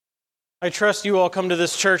I trust you all come to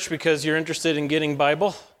this church because you're interested in getting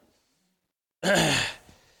Bible.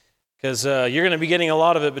 Because you're going to be getting a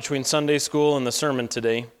lot of it between Sunday school and the sermon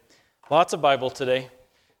today. Lots of Bible today.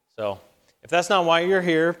 So if that's not why you're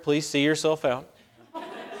here, please see yourself out.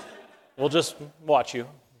 We'll just watch you.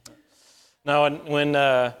 Now,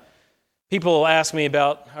 when people ask me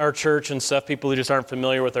about our church and stuff, people who just aren't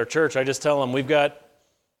familiar with our church, I just tell them we've got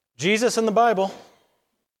Jesus and the Bible.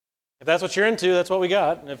 If that's what you're into, that's what we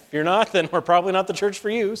got. And if you're not, then we're probably not the church for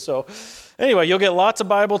you. So anyway, you'll get lots of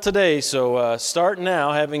Bible today. So start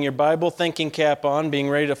now having your Bible thinking cap on, being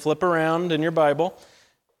ready to flip around in your Bible.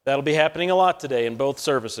 That'll be happening a lot today in both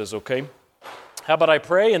services, okay? How about I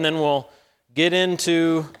pray, and then we'll get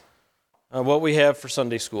into what we have for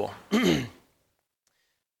Sunday school.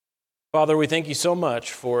 Father, we thank you so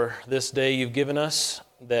much for this day you've given us,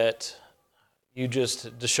 that you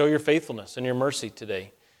just to show your faithfulness and your mercy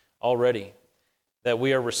today already, that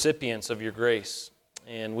we are recipients of your grace.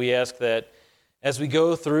 And we ask that as we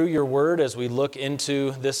go through your word, as we look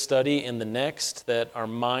into this study and the next, that our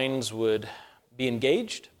minds would be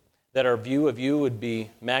engaged, that our view of you would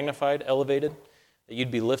be magnified, elevated, that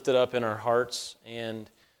you'd be lifted up in our hearts,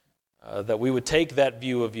 and that we would take that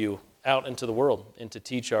view of you out into the world and to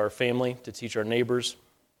teach our family, to teach our neighbors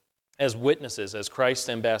as witnesses, as Christ's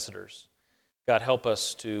ambassadors. God, help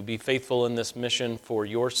us to be faithful in this mission for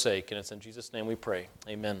your sake, and it's in Jesus' name we pray.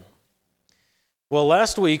 Amen. Well,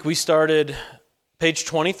 last week we started page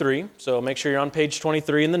 23, so make sure you're on page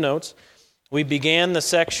 23 in the notes. We began the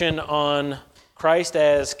section on Christ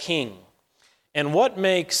as King. And what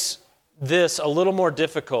makes this a little more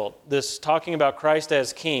difficult, this talking about Christ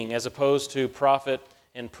as King as opposed to prophet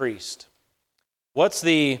and priest? What's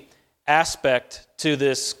the aspect to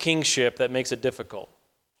this kingship that makes it difficult?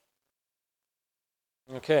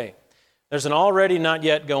 Okay, there's an already not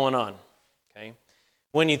yet going on. Okay,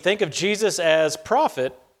 when you think of Jesus as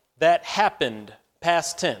prophet, that happened,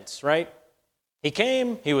 past tense, right? He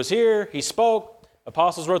came, he was here, he spoke,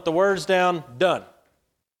 apostles wrote the words down, done.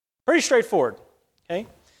 Pretty straightforward, okay?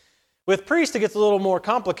 With priest, it gets a little more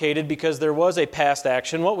complicated because there was a past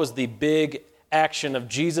action. What was the big action of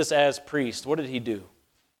Jesus as priest? What did he do?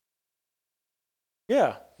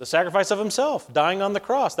 Yeah, the sacrifice of himself, dying on the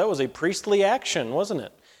cross. That was a priestly action, wasn't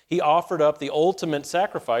it? He offered up the ultimate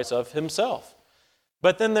sacrifice of himself.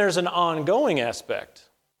 But then there's an ongoing aspect,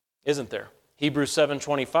 isn't there? Hebrews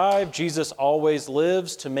 7:25, Jesus always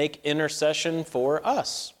lives to make intercession for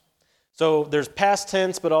us. So there's past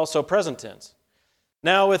tense, but also present tense.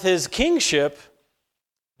 Now with his kingship,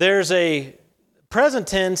 there's a present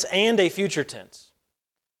tense and a future tense.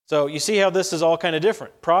 So you see how this is all kind of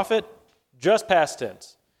different. Prophet, just past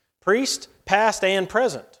tense. Priest, past and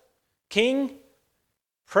present. King,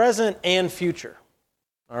 present and future.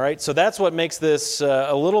 All right, so that's what makes this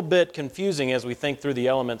a little bit confusing as we think through the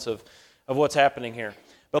elements of what's happening here.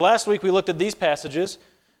 But last week we looked at these passages.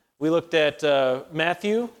 We looked at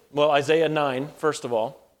Isaiah 9, first of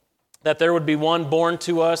all, that there would be one born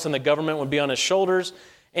to us and the government would be on his shoulders,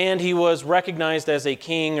 and he was recognized as a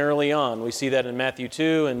king early on. We see that in Matthew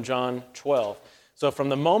 2 and John 12. So from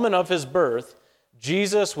the moment of his birth,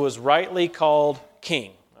 Jesus was rightly called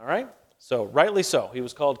king, all right? So rightly so, he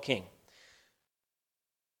was called king.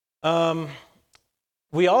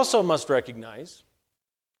 We also must recognize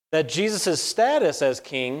that Jesus' status as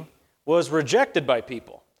king was rejected by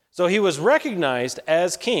people. So he was recognized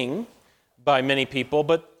as king by many people,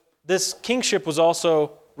 but this kingship was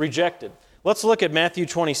also rejected. Let's look at Matthew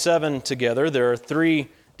 27 together. There are 3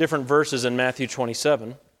 different verses in Matthew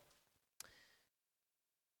 27.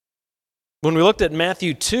 When we looked at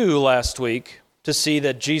Matthew 2 last week to see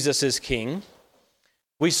that Jesus is king,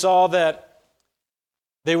 we saw that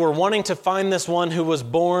they were wanting to find this one who was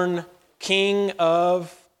born king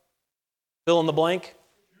of, fill in the blank,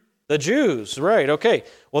 the Jews, right, okay.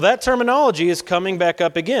 Well, that terminology is coming back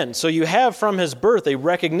up again. So you have from his birth a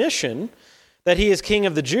recognition that he is king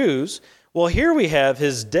of the Jews. Well, here we have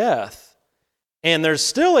his death, and there's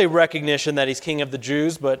still a recognition that he's king of the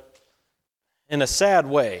Jews, but in a sad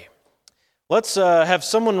way. Let's have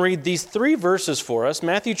someone read these 3 verses for us.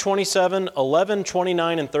 Matthew 27, 11,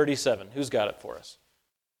 29, and 37. Who's got it for us?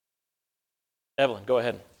 Evelyn, go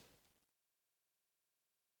ahead.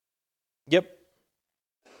 Yep.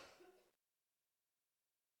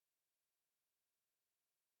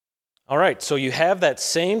 All right, so you have that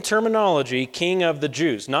same terminology, king of the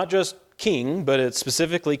Jews. Not just king, but it's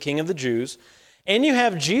specifically king of the Jews. And you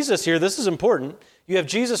have Jesus here, this is important, you have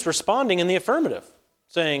Jesus responding in the affirmative,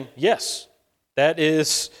 saying, yes, that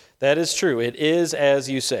is true. It is as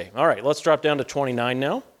you say. All right, let's drop down to 29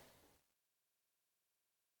 now.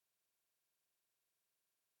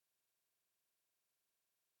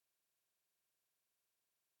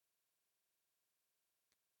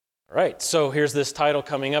 All right, so here's this title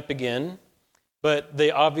coming up again, but they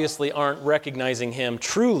obviously aren't recognizing him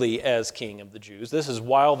truly as King of the Jews. This is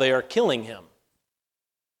while they are killing him.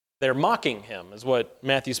 They're mocking him, is what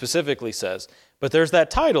Matthew specifically says. But there's that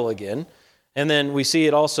title again, and then we see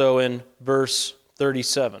it also in verse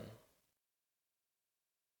 37.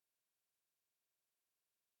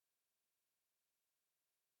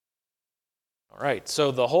 All right,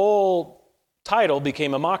 so the whole title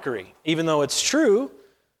became a mockery. Even though it's true,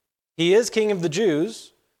 he is King of the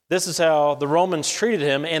Jews. This is how the Romans treated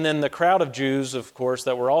him, and then the crowd of Jews, of course,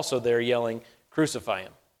 that were also there yelling, "Crucify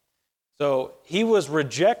him." So he was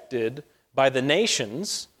rejected by the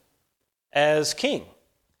nations as king.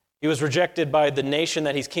 He was rejected by the nation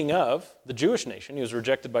that he's king of, the Jewish nation. He was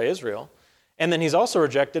rejected by Israel. And then he's also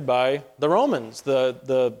rejected by the Romans,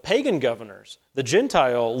 the pagan governors, the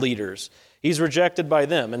Gentile leaders. He's rejected by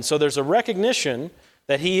them. And so there's a recognition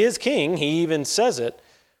that he is king. He even says it.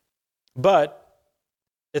 But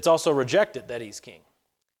it's also rejected that he's king.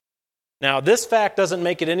 Now, this fact doesn't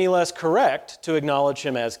make it any less correct to acknowledge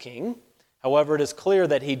him as king. However, it is clear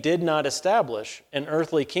that he did not establish an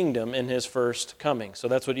earthly kingdom in his first coming. So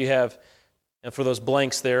that's what you have for those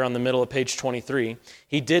blanks there on the middle of page 23.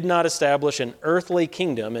 He did not establish an earthly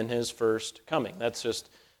kingdom in his first coming. That's just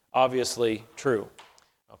obviously true.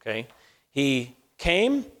 Okay? He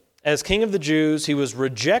came as King of the Jews. He was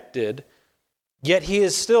rejected, yet he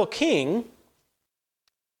is still king,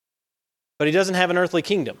 but he doesn't have an earthly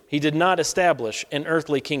kingdom. He did not establish an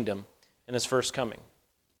earthly kingdom in his first coming.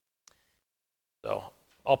 So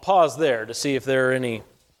I'll pause there to see if there are any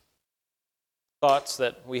thoughts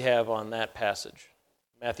that we have on that passage,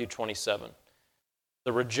 Matthew 27,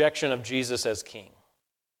 the rejection of Jesus as king.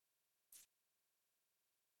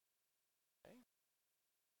 Okay.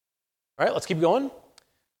 All right, let's keep going.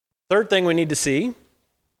 Third thing we need to see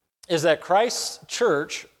is that Christ's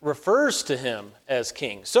church refers to him as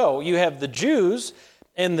king. So you have the Jews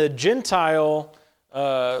and the Gentile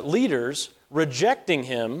leaders rejecting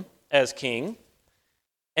him as king.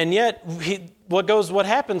 And yet, what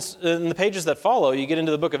happens in the pages that follow, you get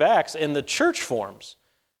into the book of Acts, and the church forms.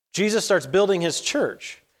 Jesus starts building his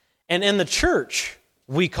church. And in the church,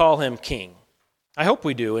 we call him king. I hope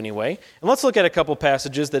we do anyway. And let's look at a couple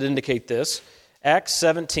passages that indicate this. Acts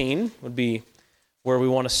 17 would be where we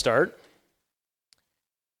want to start.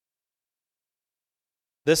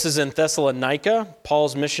 This is in Thessalonica,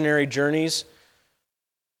 Paul's missionary journeys.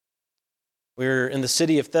 We're in the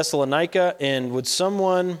city of Thessalonica, and would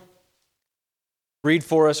someone read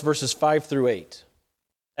for us verses 5 through 8?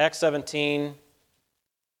 Acts 17,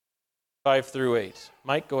 5 through 8.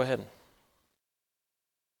 Mike, go ahead.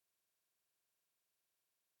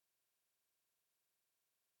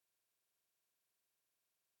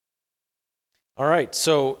 All right,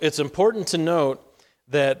 so it's important to note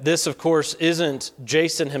that this, of course, isn't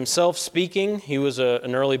Jason himself speaking. He was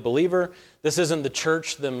an early believer. This isn't the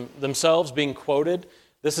church themselves being quoted.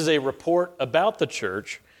 This is a report about the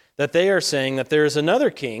church that they are saying that there is another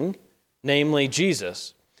king, namely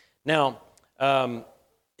Jesus. Now,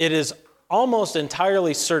 it is almost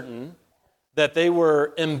entirely certain that they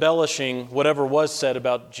were embellishing whatever was said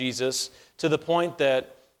about Jesus to the point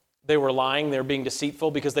that they were lying, they were being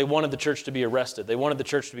deceitful because they wanted the church to be arrested. They wanted the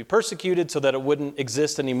church to be persecuted so that it wouldn't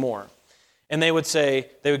exist anymore. And they would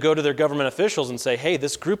go to their government officials and say, hey,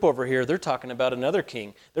 this group over here, they're talking about another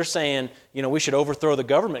king. They're saying, we should overthrow the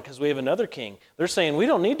government because we have another king. They're saying we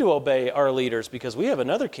don't need to obey our leaders because we have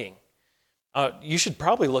another king. You should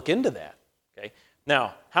probably look into that. Okay.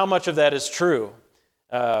 Now, how much of that is true?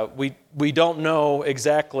 We don't know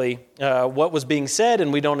exactly what was being said,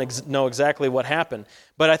 and we don't know exactly what happened.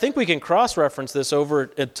 But I think we can cross-reference this over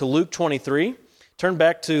to Luke 23. Turn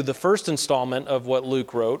back to the first installment of what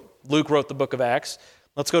Luke wrote. Luke wrote the book of Acts.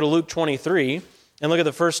 Let's go to Luke 23 and look at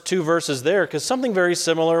the first two verses there, because something very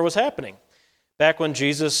similar was happening. Back when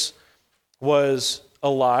Jesus was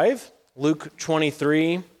alive, Luke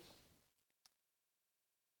 23,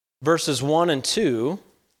 verses 1 and 2.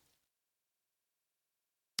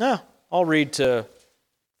 I'll read to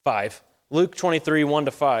 5. Luke 23, 1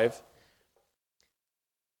 to 5.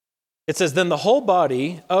 It says, Then the whole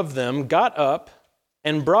body of them got up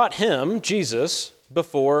and brought him, Jesus,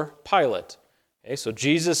 before Pilate. Okay, so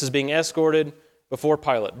Jesus is being escorted before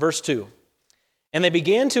Pilate. Verse 2. And they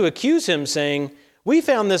began to accuse him, saying, We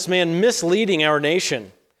found this man misleading our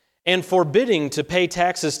nation and forbidding to pay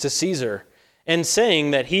taxes to Caesar, and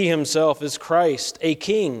saying that he himself is Christ, a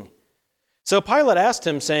king. So Pilate asked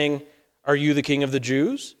him, saying, Are you the king of the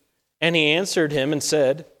Jews? And he answered him and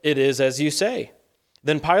said, It is as you say.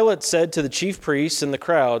 Then Pilate said to the chief priests and the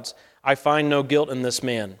crowds, I find no guilt in this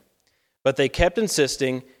man. But they kept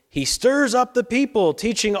insisting, he stirs up the people,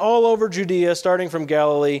 teaching all over Judea, starting from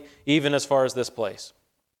Galilee, even as far as this place.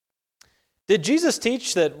 Did Jesus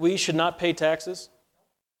teach that we should not pay taxes?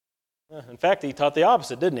 In fact, he taught the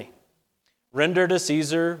opposite, didn't he? Render to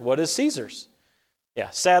Caesar what is Caesar's. Yeah,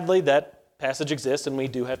 sadly, that passage exists, and we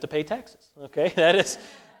do have to pay taxes. Okay,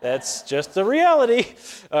 that's just the reality.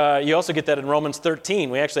 You also get that in Romans 13.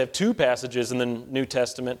 We actually have two passages in the New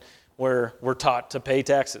Testament where we're taught to pay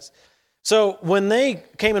taxes. So when they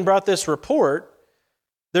came and brought this report,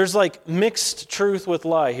 there's like mixed truth with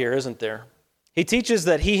lie here, isn't there? He teaches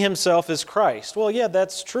that he himself is Christ. Well, yeah,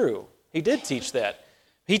 that's true. He did teach that.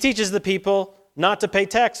 He teaches the people not to pay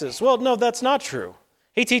taxes. Well, no, that's not true.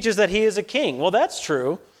 He teaches that he is a king. Well, that's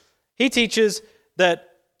true. He teaches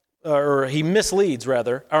that, or he misleads,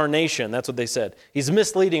 rather, our nation. That's what they said. He's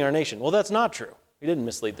misleading our nation. Well, that's not true. He didn't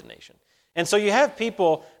mislead the nation. And so you have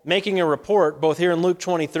people making a report, both here in Luke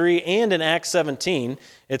 23 and in Acts 17.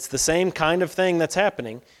 It's the same kind of thing that's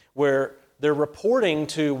happening, where they're reporting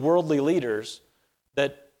to worldly leaders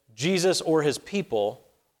that Jesus or his people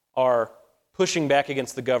are pushing back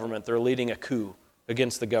against the government. They're leading a coup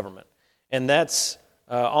against the government. And that's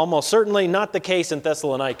almost certainly not the case in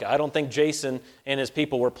Thessalonica. I don't think Jason and his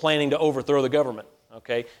people were planning to overthrow the government.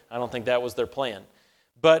 Okay? I don't think that was their plan.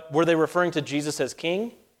 But were they referring to Jesus as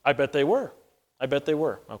king? I bet they were.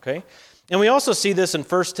 Okay? And we also see this in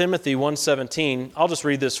 1 Timothy 1:17. I'll just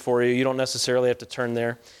read this for you. You don't necessarily have to turn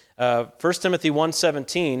there. 1 Timothy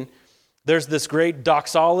 1:17, there's this great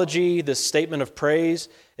doxology, this statement of praise.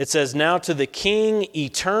 It says, "Now to the King,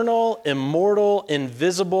 eternal, immortal,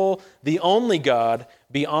 invisible, the only God,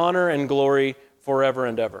 be honor and glory forever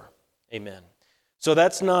and ever. Amen." So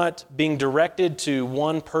that's not being directed to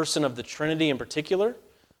one person of the Trinity in particular.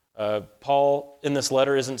 Paul, in this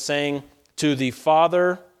letter, isn't saying to the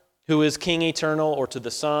Father, who is King eternal, or to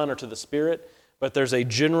the Son, or to the Spirit, but there's a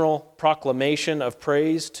general proclamation of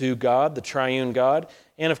praise to God, the triune God.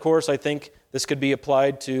 And of course, I think this could be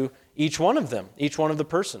applied to each one of them, each one of the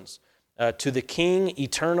persons. To the King,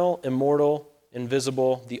 eternal, immortal,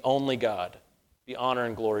 invisible, the only God, be honor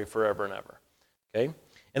and glory forever and ever. Okay?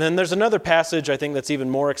 And then there's another passage, I think, that's even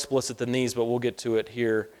more explicit than these, but we'll get to it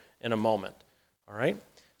here in a moment. All right?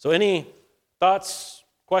 So any thoughts,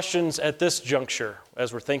 questions at this juncture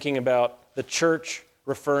as we're thinking about the church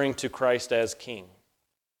referring to Christ as King?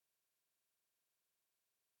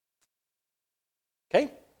 Okay,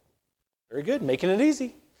 very good, making it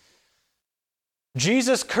easy.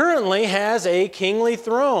 Jesus currently has a kingly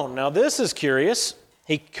throne. Now this is curious.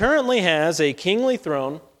 He currently has a kingly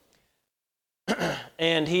throne,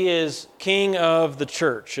 and he is king of the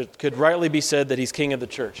church. It could rightly be said that he's king of the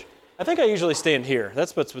church. I think I usually stand here.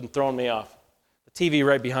 That's what's been throwing me off. The TV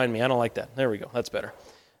right behind me. I don't like that. There we go. That's better.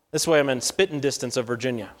 This way I'm in spitting distance of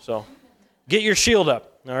Virginia. So get your shield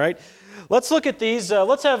up. All right. Let's look at these.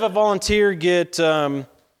 Let's have a volunteer get,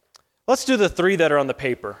 let's do the three that are on the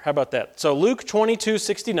paper. How about that? So Luke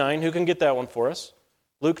 22:69. Who can get that one for us?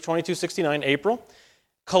 Luke 22:69, April.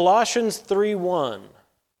 Colossians 3:1.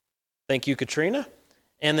 Thank you, Katrina.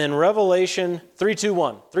 And then Revelation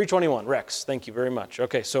 3:21, Rex. Thank you very much.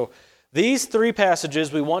 Okay, so these three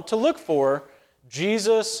passages we want to look for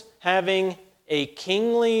Jesus having a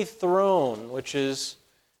kingly throne, which is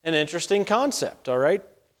an interesting concept, all right?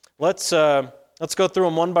 Let's go through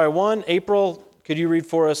them one by one. April, could you read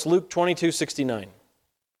for us Luke 22:69?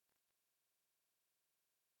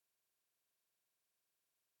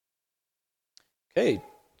 Okay,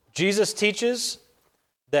 Jesus teaches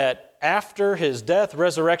that after his death,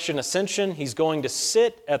 resurrection, ascension, he's going to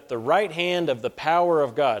sit at the right hand of the power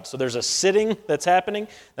of God. So there's a sitting that's happening.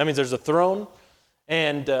 That means there's a throne.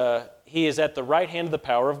 And he is at the right hand of the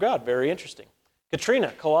power of God. Very interesting.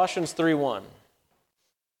 Katrina, Colossians 3:1.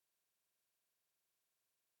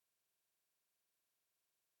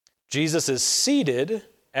 Jesus is seated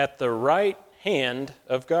at the right hand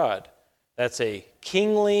of God. That's a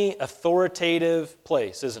kingly, authoritative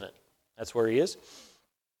place, isn't it? That's where he is.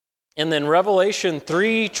 And then Revelation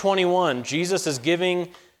 3:21, Jesus is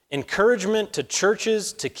giving encouragement to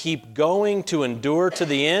churches to keep going, to endure to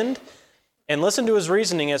the end. And listen to his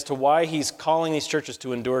reasoning as to why he's calling these churches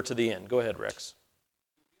to endure to the end. Go ahead, Rex.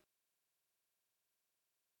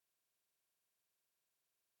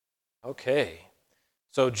 Okay.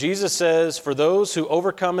 So Jesus says, for those who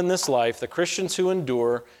overcome in this life, the Christians who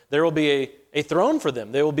endure, there will be a throne for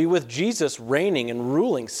them. They will be with Jesus reigning and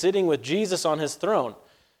ruling, sitting with Jesus on his throne.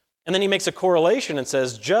 And then he makes a correlation and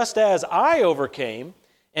says, just as I overcame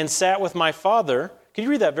and sat with my Father. Can you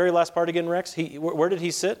read that very last part again, Rex? Where did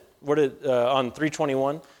he sit? On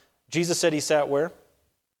 3:21? Jesus said he sat where?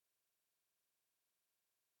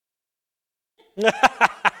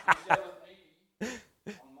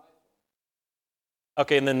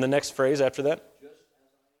 Okay, and then the next phrase after that?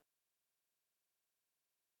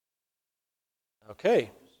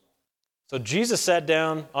 Okay. So Jesus sat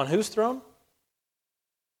down on whose throne?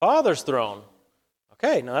 Father's throne.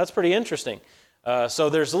 Okay, now that's pretty interesting. So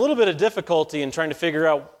there's a little bit of difficulty in trying to figure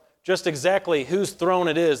out just exactly whose throne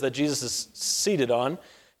it is that Jesus is seated on,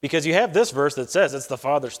 because you have this verse that says it's the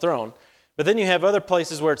Father's throne, but then you have other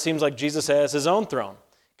places where it seems like Jesus has his own throne.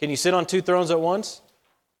 Can you sit on two thrones at once?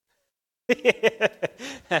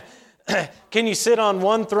 Can you sit on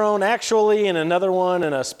one throne actually and another one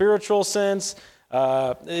in a spiritual sense?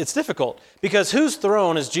 It's difficult, because whose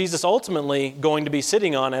throne is Jesus ultimately going to be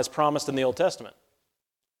sitting on as promised in the Old Testament?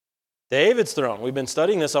 David's throne. We've been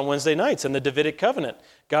studying this on Wednesday nights in the Davidic covenant.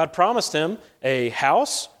 God promised him a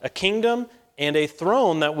house, a kingdom, and a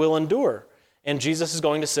throne that will endure. And Jesus is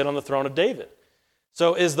going to sit on the throne of David.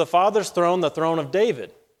 So is the Father's throne the throne of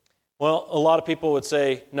David? Well, a lot of people would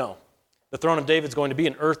say no. The throne of David is going to be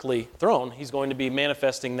an earthly throne. He's going to be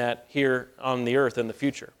manifesting that here on the earth in the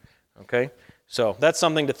future. Okay? So that's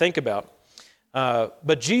something to think about.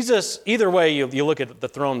 But Jesus, either way you look at the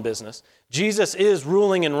throne business, Jesus is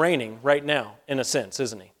ruling and reigning right now, in a sense,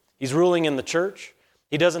 isn't he? He's ruling in the church.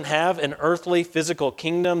 He doesn't have an earthly physical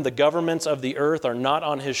kingdom. The governments of the earth are not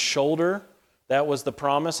on his shoulder. That was the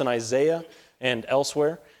promise in Isaiah and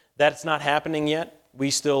elsewhere. That's not happening yet.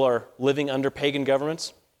 We still are living under pagan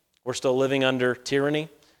governments. We're still living under tyranny.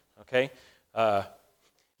 Okay?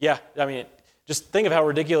 Just think of how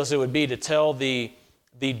ridiculous it would be to tell the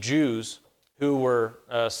Jews who were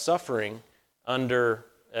suffering under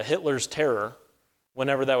Hitler's terror,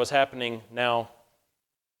 whenever that was happening now,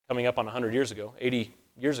 coming up on 100 years ago, 80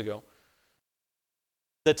 years ago,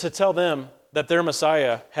 that to tell them that their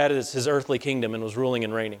Messiah had his earthly kingdom and was ruling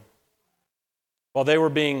and reigning, while they were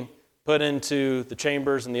being put into the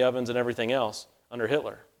chambers and the ovens and everything else under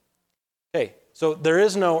Hitler. Okay, so there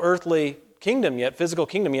is no earthly kingdom yet, physical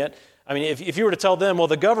kingdom yet. I mean, if you were to tell them, well,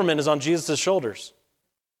 the government is on Jesus' shoulders,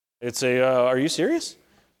 they'd say, are you serious?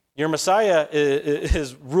 Your Messiah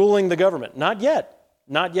is ruling the government. Not yet.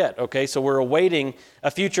 Not yet, okay? So we're awaiting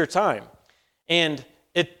a future time. And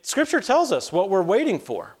Scripture tells us what we're waiting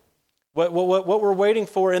for. What we're waiting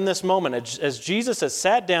for in this moment. As Jesus has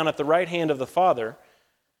sat down at the right hand of the Father,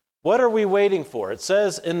 what are we waiting for? It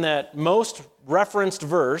says in that most referenced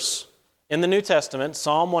verse in the New Testament,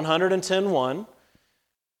 Psalm 110:1,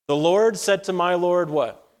 the Lord said to my Lord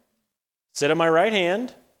what? Sit at my right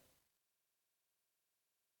hand.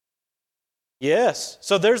 Yes.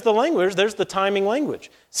 So there's the language, there's the timing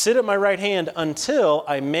language. Sit at my right hand until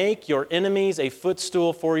I make your enemies a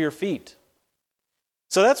footstool for your feet.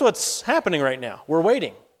 So that's what's happening right now. We're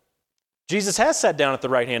waiting. Jesus has sat down at the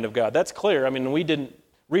right hand of God. That's clear. I mean, we didn't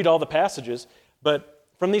read all the passages, but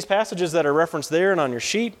from these passages that are referenced there and on your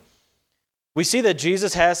sheet, we see that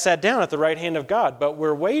Jesus has sat down at the right hand of God, but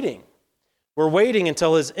we're waiting. We're waiting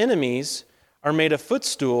until his enemies are made a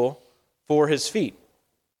footstool for his feet.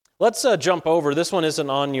 Let's jump over. This one isn't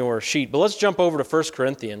on your sheet, but let's jump over to 1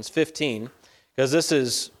 Corinthians 15, because this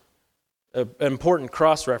is an important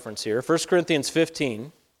cross-reference here. 1 Corinthians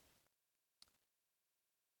 15.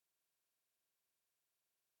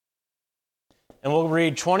 And we'll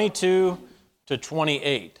read 22 to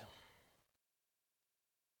 28.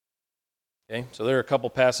 Okay, so there are a couple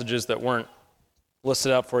passages that weren't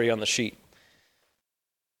listed out for you on the sheet.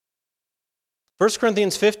 1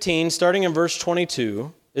 Corinthians 15, starting in verse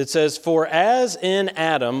 22, it says, "For as in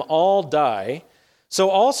Adam all die, so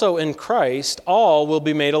also in Christ all will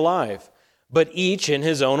be made alive, but each in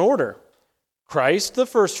his own order. Christ the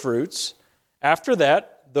firstfruits, after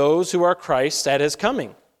that those who are Christ's at his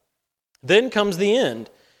coming. Then comes the end,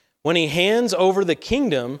 when he hands over the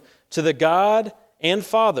kingdom to the God and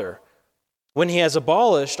Father, when he has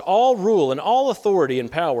abolished all rule and all authority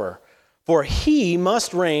and power, for he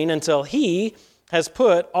must reign until he has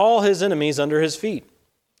put all his enemies under his feet.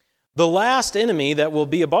 The last enemy that will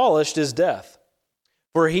be abolished is death,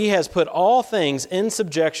 for he has put all things in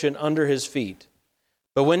subjection under his feet.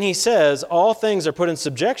 But when he says all things are put in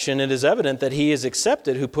subjection, it is evident that he is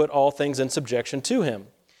accepted who put all things in subjection to him.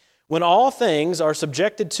 When all things are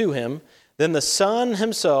subjected to him, then the Son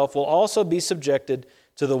himself will also be subjected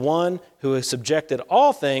to the one who has subjected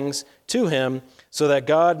all things to him, so that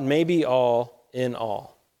God may be all in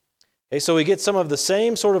all." Okay, so we get some of the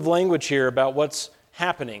same sort of language here about what's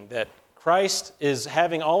happening, that Christ is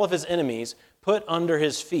having all of his enemies put under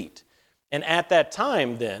his feet. And at that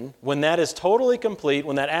time then, when that is totally complete,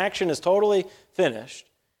 when that action is totally finished,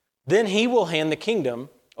 then he will hand the kingdom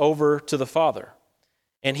over to the Father.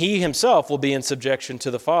 And he himself will be in subjection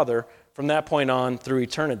to the Father from that point on through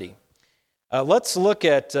eternity. Let's look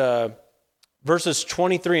at verses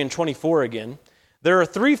 23 and 24 again. There are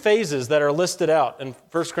three phases that are listed out in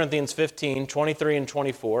 1 Corinthians 15, 23 and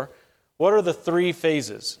 24. What are the three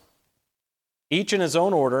phases? Each in his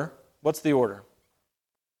own order. What's the order?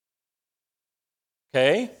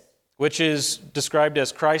 Okay, which is described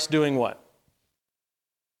as Christ doing what?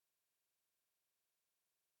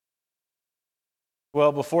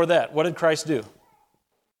 Well, before that, what did Christ do?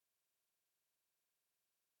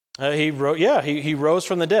 He rose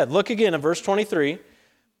from the dead. Look again at verse 23.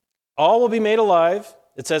 All will be made alive,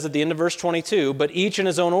 it says at the end of verse 22, but each in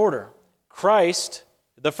his own order. Christ,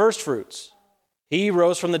 the first fruits. He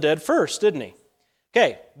rose from the dead first, didn't he?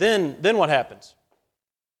 Okay, then what happens?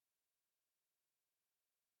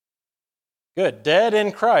 Good. Dead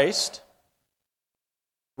in Christ.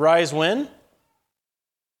 Rise when?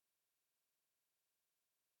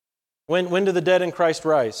 When do the dead in Christ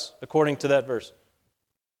rise, according to that verse?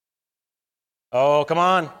 Oh, come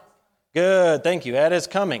on. Good, thank you. That is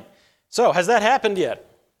coming. So, has that happened yet?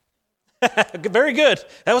 Very good.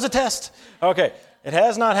 That was a test. Okay, it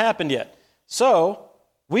has not happened yet. So,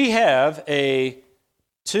 we have a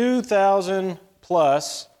 2,000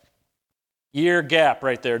 plus year gap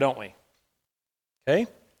right there, don't we? Okay?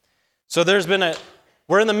 So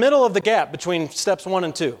we're in the middle of the gap between steps 1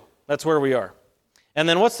 and 2. That's where we are. And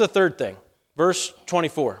then what's the third thing? Verse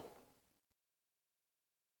 24.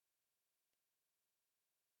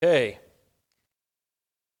 Okay.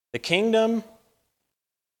 The kingdom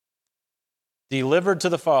delivered to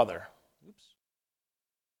the Father. Oops.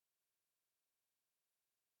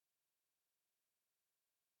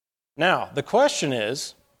 Now, the question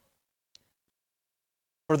is,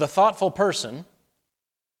 for the thoughtful person,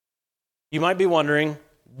 you might be wondering,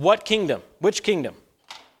 what kingdom? Which kingdom?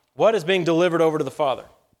 What is being delivered over to the Father?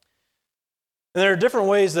 And there are different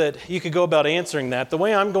ways that you could go about answering that. The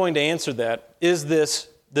way I'm going to answer that is this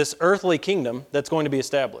earthly kingdom that's going to be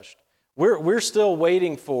established. We're still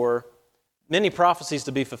waiting for many prophecies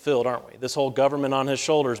to be fulfilled, aren't we? This whole government on his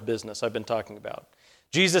shoulders business I've been talking about.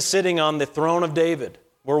 Jesus sitting on the throne of David.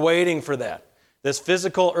 We're waiting for that. This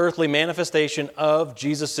physical earthly manifestation of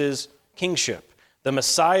Jesus' kingship. The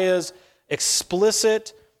Messiah's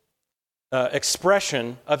explicit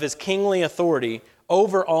expression of his kingly authority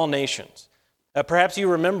over all nations. Perhaps you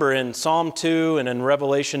remember in Psalm 2 and in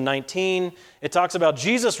Revelation 19, it talks about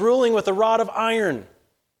Jesus ruling with a rod of iron.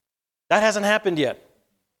 That hasn't happened yet.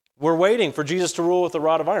 We're waiting for Jesus to rule with a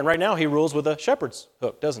rod of iron. Right now, he rules with a shepherd's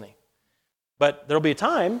hook, doesn't he? But there'll be a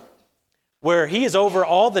time where he is over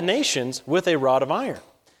all the nations with a rod of iron.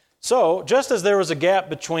 So, just as there was a gap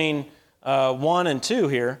between 1 and 2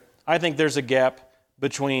 here, I think there's a gap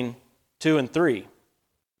between 2 and 3.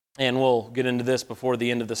 And we'll get into this before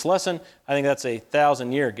the end of this lesson. I think that's a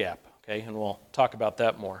 1,000-year gap, okay? And we'll talk about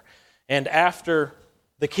that more. And after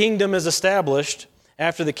the kingdom is established,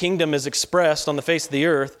 after the kingdom is expressed on the face of the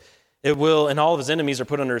earth, it will, and all of his enemies are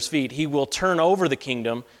put under his feet, he will turn over the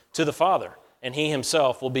kingdom to the Father, and he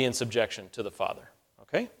himself will be in subjection to the Father,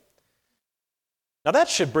 okay? Now that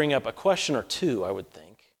should bring up a question or two, I would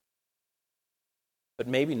think, but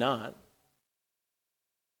maybe not.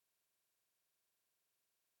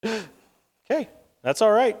 Okay, that's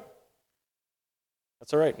all right.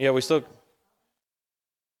 That's all right. Yeah, we still...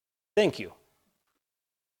 Thank you.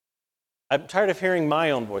 I'm tired of hearing my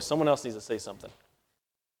own voice. Someone else needs to say something.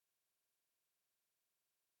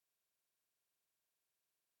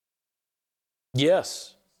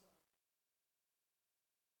 Yes.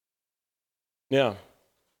 Yeah.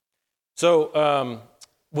 So,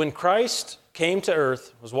 when Christ came to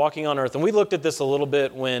earth, was walking on earth, and we looked at this a little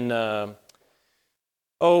bit when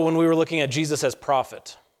we were looking at Jesus as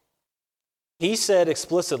prophet. He said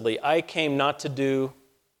explicitly, I came not to do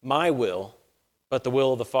my will, but the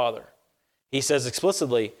will of the Father. He says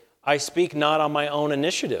explicitly, I speak not on my own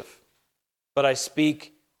initiative, but I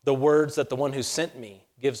speak the words that the one who sent me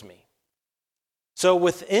gives me. So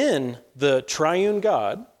within the triune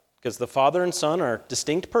God, because the Father and Son are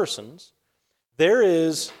distinct persons, there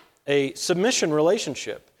is a submission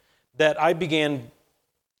relationship that I believe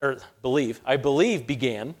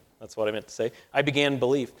began, that's what I meant to say. I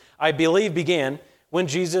believe began when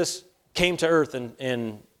Jesus came to earth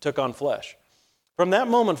and took on flesh. From that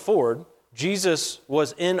moment forward, Jesus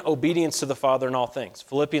was in obedience to the Father in all things.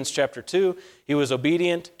 Philippians chapter 2, he was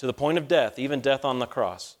obedient to the point of death, even death on the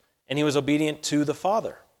cross. And he was obedient to the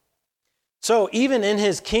Father. So even in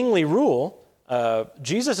his kingly rule,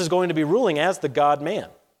 Jesus is going to be ruling as the God-man.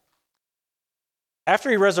 After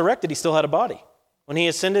he resurrected, he still had a body. When he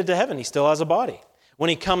ascended to heaven, he still has a body. When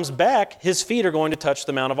he comes back, his feet are going to touch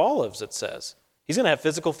the Mount of Olives, it says. He's going to have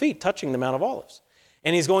physical feet touching the Mount of Olives.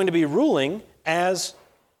 And he's going to be ruling as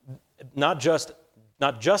not just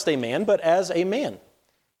a man, but as a man.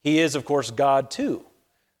 He is, of course, God too.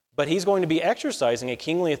 But he's going to be exercising a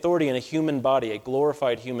kingly authority in a human body, a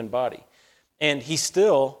glorified human body. And he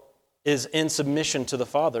still is in submission to the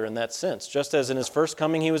Father in that sense. Just as in his first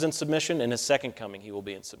coming he was in submission, in his second coming he will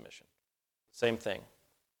be in submission. Same thing.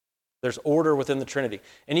 There's order within the Trinity.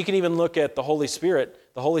 And you can even look at the Holy Spirit.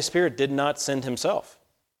 The Holy Spirit did not send himself.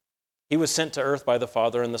 He was sent to earth by the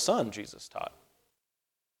Father and the Son, Jesus taught.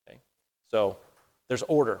 Okay? So there's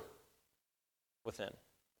order within.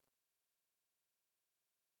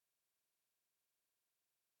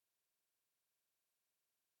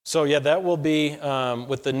 So yeah, that will be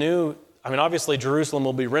with the new, obviously Jerusalem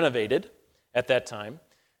will be renovated at that time.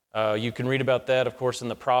 You can read about that, of course, in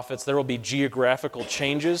the prophets. There will be geographical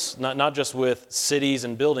changes, not just with cities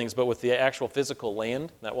and buildings, but with the actual physical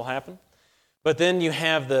land that will happen. But then you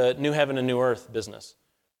have the new heaven and new earth business,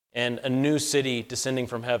 and a new city descending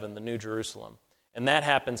from heaven, the new Jerusalem. And that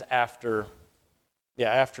happens after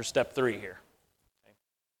step 3 here.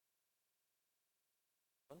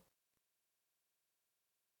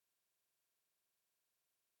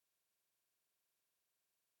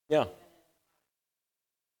 Yeah.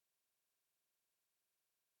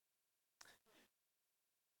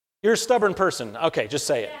 You're a stubborn person. Okay, just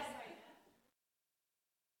say it.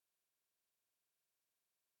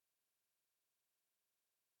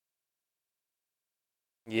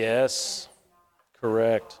 Yes,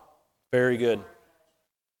 correct. Very good.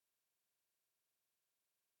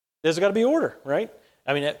 There's got to be order, right?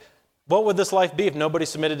 What would this life be if nobody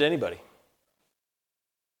submitted to anybody?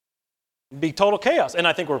 It'd be total chaos. And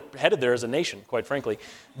I think we're headed there as a nation, quite frankly.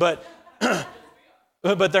 But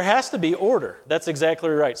but there has to be order. That's exactly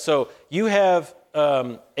right. So you have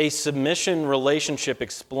a submission relationship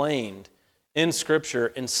explained in Scripture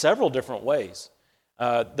in several different ways.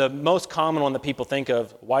 The most common one that people think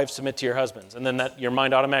of, wives submit to your husbands. And then that your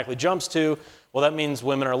mind automatically jumps to, well, that means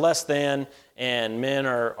women are less than and men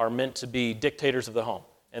are meant to be dictators of the home.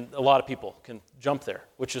 And a lot of people can jump there,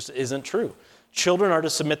 which just isn't true. Children are to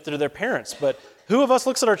submit to their parents, but who of us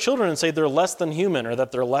looks at our children and say they're less than human or that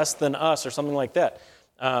they're less than us or something like that?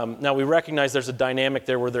 Now, we recognize there's a dynamic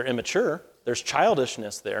there where they're immature. There's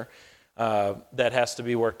childishness there that has to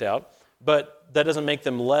be worked out, but that doesn't make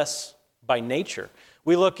them less by nature.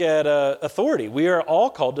 We look at authority. We are all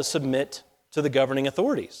called to submit to the governing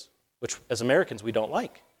authorities, which as Americans we don't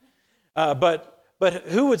like. But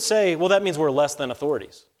who would say, well, that means we're less than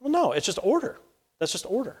authorities? Well, no, it's just order. That's just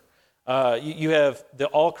order. You have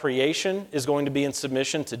all creation is going to be in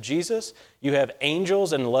submission to Jesus. You have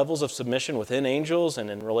angels and levels of submission within angels and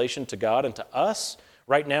in relation to God and to us.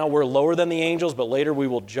 Right now we're lower than the angels, but later we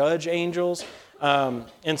will judge angels.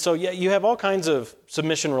 And so, yeah, you have all kinds of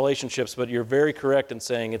submission relationships, but you're very correct in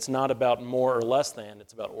saying it's not about more or less than,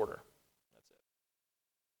 it's about order. That's it.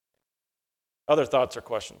 Other thoughts or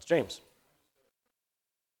questions? James?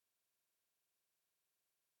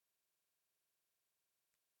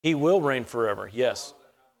 He will reign forever, yes.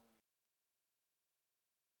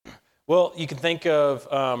 Well, you can think of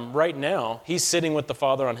right now, he's sitting with the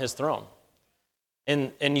Father on his throne.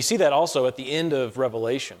 And you see that also at the end of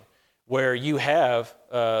Revelation, where you have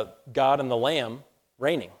God and the Lamb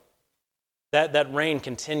reigning. That reign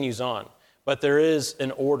continues on, but there is an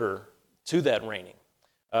order to that reigning.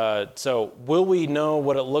 So will we know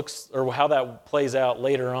what it looks, or how that plays out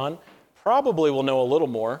later on? Probably we'll know a little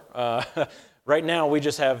more. Right now, we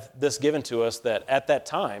just have this given to us that at that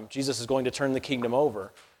time, Jesus is going to turn the kingdom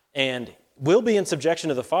over and will be in subjection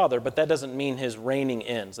to the Father, but that doesn't mean his reigning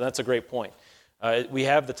ends. And that's a great point. We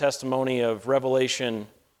have the testimony of Revelation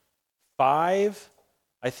 5,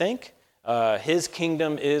 I think. His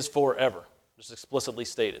kingdom is forever, just explicitly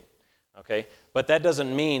stated. Okay, but that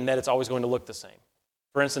doesn't mean that it's always going to look the same.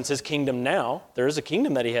 For instance, his kingdom now, there is a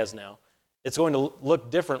kingdom that he has now. It's going to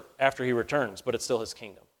look different after he returns, but it's still his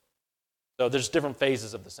kingdom. So there's different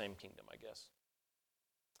phases of the same kingdom, I guess.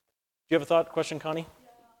 Do you have a thought, question, Connie?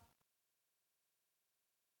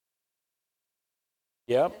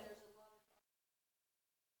 Yep.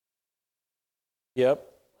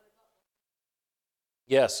 Yep.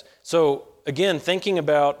 Yes. So again, thinking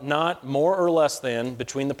about not more or less than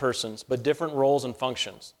between the persons, but different roles and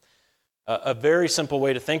functions. A very simple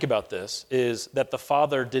way to think about this is that the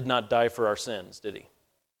Father did not die for our sins, did he?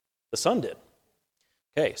 The Son did.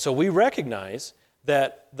 Okay, so we recognize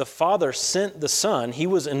that the Father sent the Son. He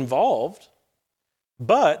was involved,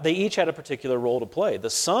 but they each had a particular role to play. The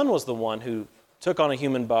Son was the one who took on a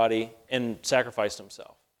human body and sacrificed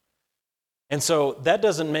himself. And so that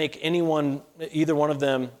doesn't make either one of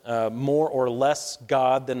them more or less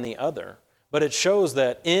God than the other, but it shows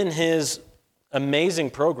that in his amazing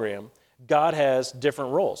program, God has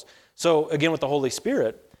different roles. So again, with the Holy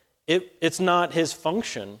Spirit, it's not his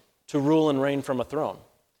function to rule and reign from a throne.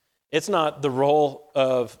 It's not the role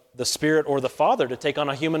of the Spirit or the Father to take on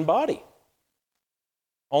a human body.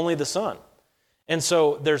 Only the Son. And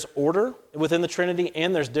so there's order within the Trinity,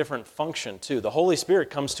 and there's different function too. The Holy Spirit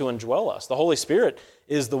comes to indwell us. The Holy Spirit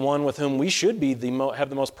is the one with whom we should be have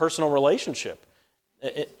the most personal relationship.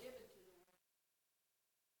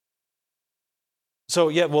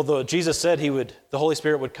 Jesus said the Holy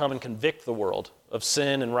Spirit would come and convict the world of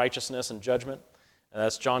sin and righteousness and judgment. And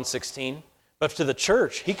that's John 16. But to the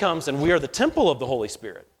church, he comes and we are the temple of the Holy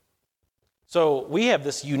Spirit. So we have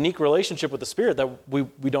this unique relationship with the Spirit that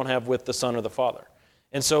we don't have with the Son or the Father.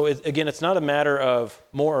 And so, it's not a matter of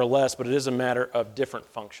more or less, but it is a matter of different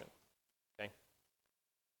function. Okay?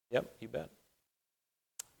 Yep, you bet.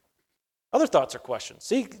 Other thoughts or questions?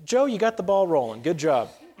 See, Joe, you got the ball rolling. Good job.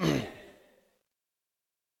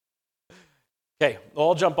 Okay, well,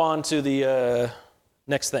 I'll jump on to the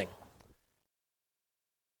next thing.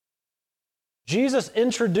 Jesus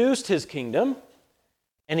introduced his kingdom,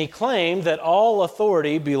 and he claimed that all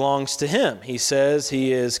authority belongs to him. He says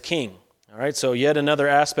he is king. All right, so yet another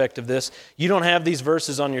aspect of this. You don't have these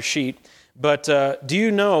verses on your sheet, but do you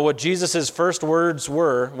know what Jesus' first words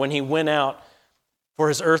were when he went out for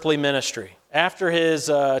his earthly ministry? After his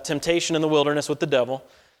temptation in the wilderness with the devil,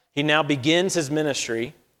 he now begins his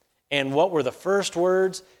ministry. And what were the first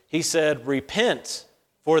words? He said, "Repent,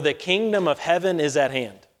 for the kingdom of heaven is at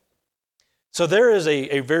hand." So there is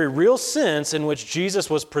a very real sense in which Jesus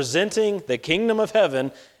was presenting the kingdom of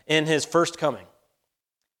heaven in his first coming.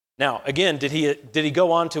 Now, again, did he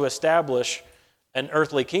go on to establish an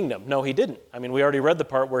earthly kingdom? No, he didn't. I mean, we already read the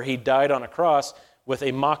part where he died on a cross with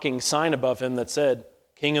a mocking sign above him that said,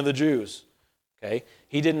 "King of the Jews." Okay?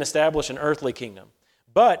 He didn't establish an earthly kingdom.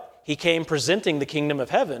 But he came presenting the kingdom of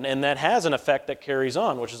heaven, and that has an effect that carries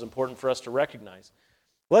on, which is important for us to recognize.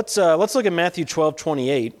 Let's look at Matthew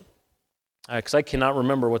 12:28. Because I cannot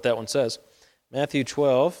remember what that one says. Matthew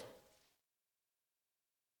 12.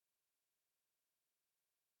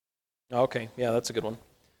 Okay, yeah, that's a good one.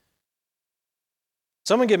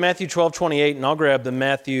 Someone get Matthew 12:28, and I'll grab the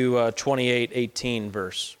Matthew 28:18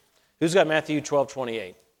 verse. Who's got Matthew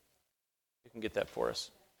 12:28? You can get that for us.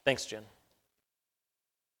 Thanks, Jen.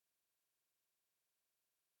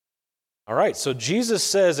 All right, so Jesus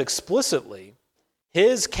says explicitly,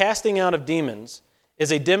 his casting out of demons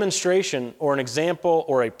is a demonstration or an example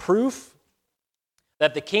or a proof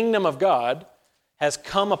that the kingdom of God has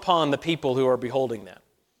come upon the people who are beholding that.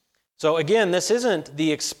 So again, this isn't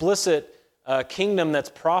the explicit kingdom that's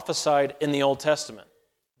prophesied in the Old Testament,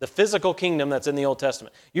 the physical kingdom that's in the Old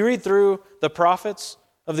Testament. You read through the prophets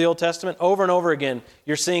of the Old Testament, over and over again,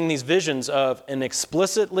 you're seeing these visions of an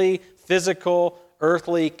explicitly physical,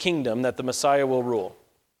 earthly kingdom that the Messiah will rule.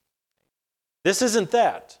 This isn't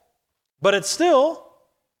that, but it's still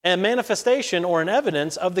a manifestation or an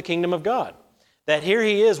evidence of the kingdom of God. That here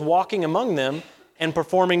he is walking among them and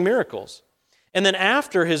performing miracles. And then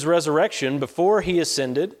after his resurrection, before he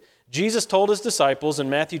ascended, Jesus told his disciples in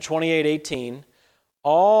Matthew 28:18,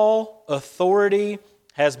 "All authority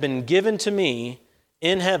has been given to me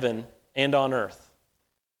in heaven and on earth."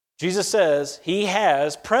 Jesus says he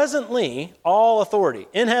has presently all authority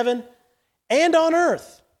in heaven and on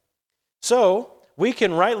earth. So we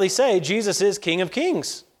can rightly say Jesus is King of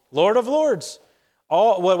Kings, Lord of Lords.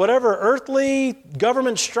 Whatever earthly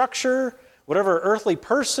government structure, whatever earthly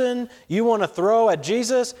person you want to throw at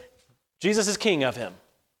Jesus, Jesus is king of him.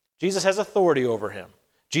 Jesus has authority over him.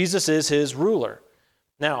 Jesus is his ruler.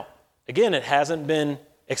 Now, again, it hasn't been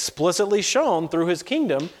explicitly shown through his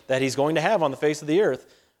kingdom that he's going to have on the face of the earth,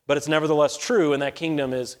 but it's nevertheless true, and that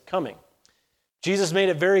kingdom is coming. Jesus made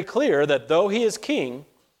it very clear that though he is king,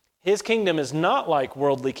 his kingdom is not like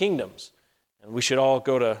worldly kingdoms. And we should all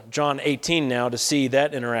go to John 18 now to see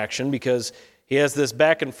that interaction, because he has this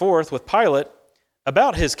back and forth with Pilate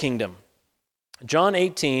about his kingdom. John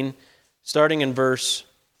 18, starting in verse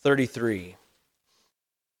 33.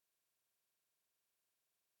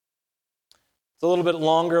 It's a little bit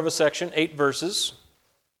longer of a section, 8 verses.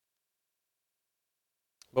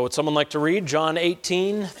 But would someone like to read John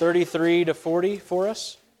 18, 33 to 40 for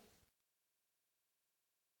us?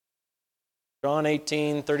 John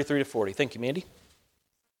 18, 33 to 40. Thank you, Mandy.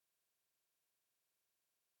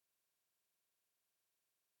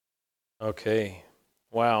 Okay.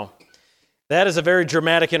 Wow. That is a very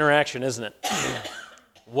dramatic interaction, isn't it?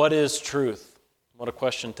 What is truth? What a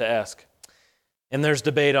question to ask. And there's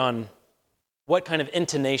debate on what kind of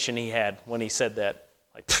intonation he had when he said that.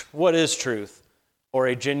 Like, what is truth? Or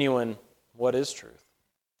a genuine, what is truth?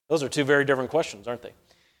 Those are two very different questions, aren't they?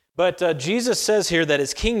 But Jesus says here that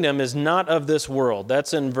his kingdom is not of this world.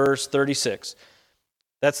 That's in verse 36.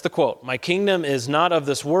 That's the quote. My kingdom is not of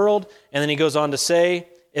this world. And then he goes on to say,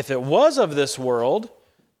 if it was of this world,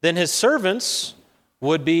 then his servants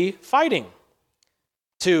would be fighting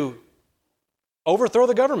to overthrow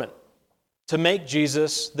the government, to make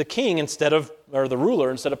Jesus the king or the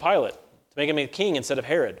ruler instead of Pilate, to make him a king instead of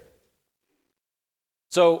Herod.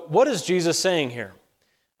 So what is Jesus saying here?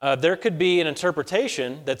 There could be an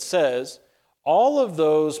interpretation that says all of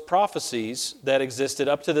those prophecies that existed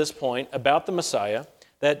up to this point about the Messiah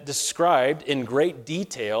that described in great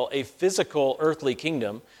detail a physical earthly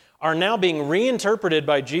kingdom are now being reinterpreted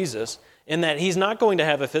by Jesus in that he's not going to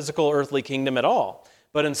have a physical earthly kingdom at all.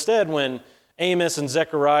 But instead, when Amos and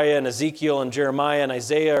Zechariah and Ezekiel and Jeremiah and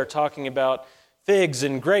Isaiah are talking about figs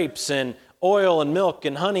and grapes and oil and milk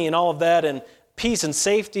and honey and all of that and peace and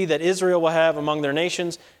safety that Israel will have among their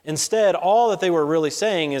nations, instead, all that they were really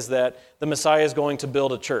saying is that the Messiah is going to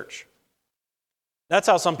build a church. That's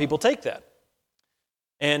how some people take that.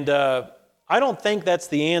 And I don't think that's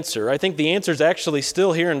the answer. I think the answer is actually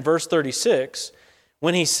still here in verse 36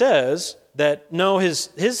 when he says that no, his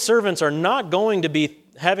servants are not going to be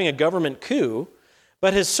having a government coup,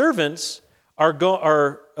 but his servants are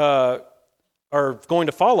going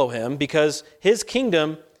to follow him because his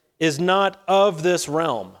kingdom is not of this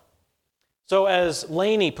realm. So as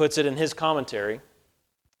Laney puts it in his commentary,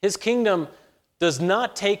 his kingdom does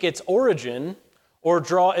not take its origin or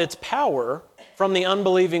draw its power from the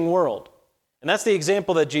unbelieving world. And that's the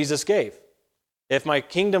example that Jesus gave. If my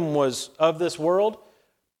kingdom was of this world,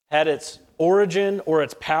 had its origin or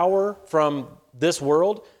its power from this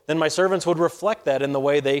world, then my servants would reflect that in the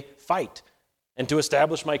way they fight and to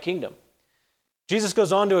establish my kingdom. Jesus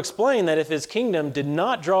goes on to explain that if his kingdom did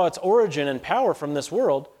not draw its origin and power from this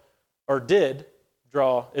world, or did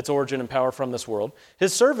draw its origin and power from this world,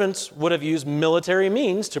 his servants would have used military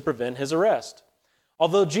means to prevent his arrest.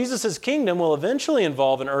 Although Jesus' kingdom will eventually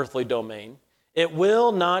involve an earthly domain, it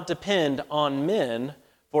will not depend on men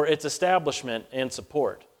for its establishment and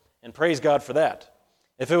support. And praise God for that.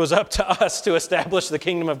 If it was up to us to establish the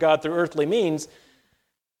kingdom of God through earthly means,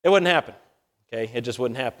 it wouldn't happen. Okay, it just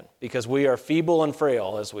wouldn't happen because we are feeble and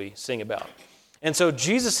frail, as we sing about. And so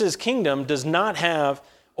Jesus' kingdom does not have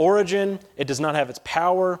origin, it does not have its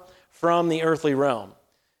power from the earthly realm.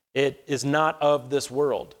 It is not of this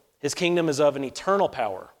world. His kingdom is of an eternal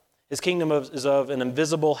power. His kingdom is of an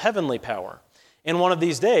invisible heavenly power. And one of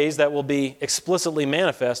these days that will be explicitly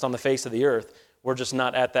manifest on the face of the earth. We're just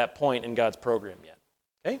not at that point in God's program yet.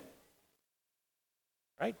 Okay?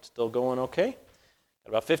 All right, still going okay? Got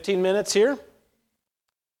about 15 minutes here.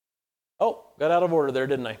 Oh, got out of order there,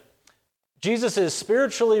 didn't I? Jesus is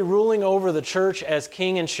spiritually ruling over the church as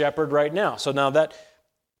king and shepherd right now. So now that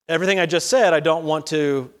everything I just said, I don't want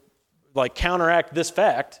to counteract this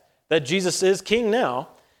fact that Jesus is king now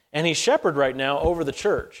and he's shepherd right now over the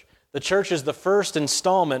church. The church is the first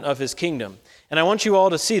installment of his kingdom. And I want you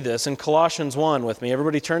all to see this in Colossians 1 with me.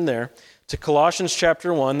 Everybody turn there to Colossians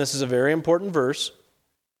chapter 1. This is a very important verse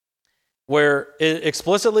where it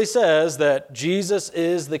explicitly says that Jesus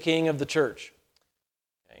is the king of the church.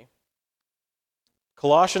 Okay.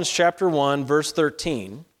 Colossians chapter 1, verse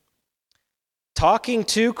 13. Talking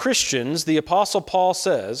to Christians, the Apostle Paul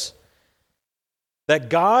says that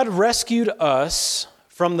God rescued us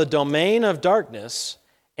from the domain of darkness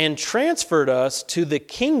and transferred us to the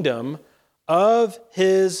kingdom of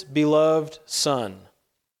his beloved Son,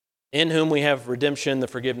 in whom we have redemption, the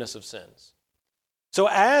forgiveness of sins. So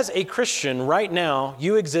as a Christian right now,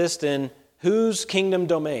 you exist in whose kingdom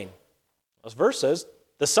domain? This verse says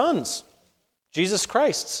the Son's, Jesus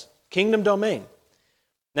Christ's kingdom domain.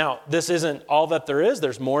 Now, this isn't all that there is.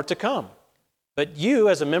 There's more to come. But you,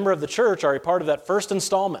 as a member of the church, are a part of that first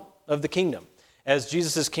installment of the kingdom, as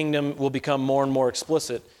Jesus' kingdom will become more and more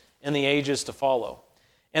explicit in the ages to follow.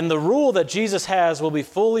 And the rule that Jesus has will be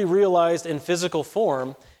fully realized in physical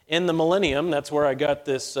form in the millennium. That's where I got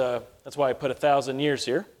this, that's why I put 1,000 years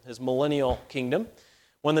here, his millennial kingdom,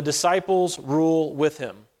 when the disciples rule with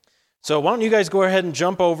him. So why don't you guys go ahead and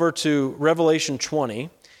jump over to Revelation 20,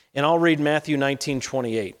 and I'll read Matthew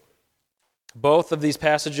 19:28. Both of these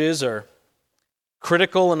passages are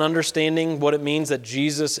critical in understanding what it means that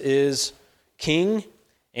Jesus is king,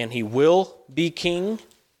 and he will be king.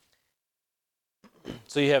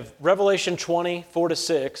 So you have Revelation 20,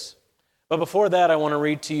 4-6. But before that, I want to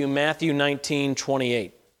read to you Matthew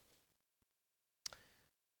 19:28.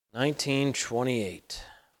 19:28.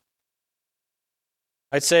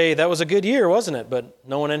 I'd say that was a good year, wasn't it? But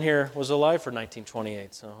no one in here was alive for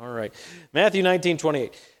 1928. So, all right. Matthew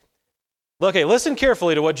 19:28. Okay, listen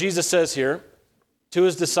carefully to what Jesus says here to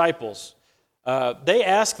his disciples. They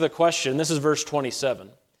ask the question, this is verse 27.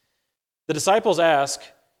 The disciples ask,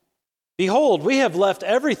 "Behold, we have left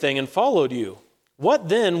everything and followed you. What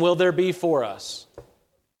then will there be for us?"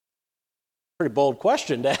 Pretty bold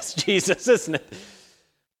question to ask Jesus, isn't it?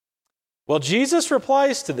 Well, Jesus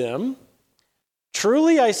replies to them,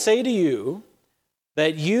 "Truly I say to you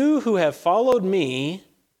that you who have followed me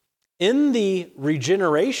in the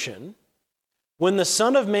regeneration, when the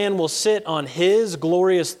Son of Man will sit on his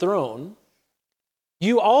glorious throne,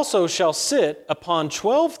 you also shall sit upon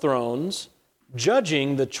 12 thrones,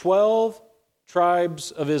 judging the 12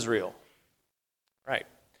 tribes of Israel." Right.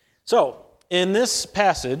 So, in this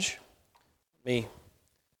passage,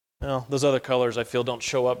 those other colors I feel don't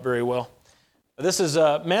show up very well. This is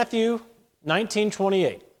Matthew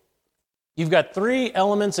 19:28. You've got three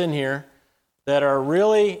elements in here that are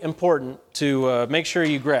really important to make sure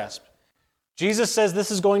you grasp. Jesus says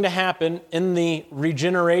this is going to happen in the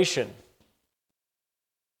regeneration.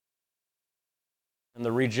 In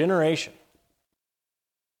the regeneration.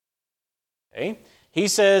 Okay? He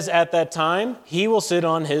says at that time, he will sit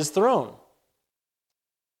on his throne.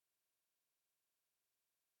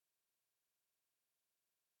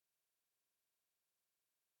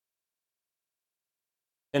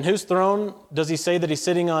 And whose throne does he say that he's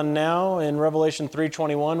sitting on now in Revelation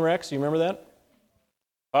 3:21, Rex? You remember that?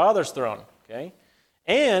 Father's throne, okay?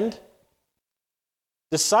 And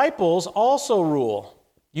disciples also rule.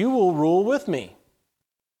 You will rule with me.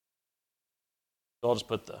 So I'll just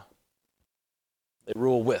put they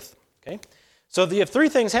rule with, okay? So you have three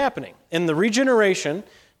things happening. In the regeneration,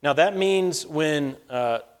 now that means when,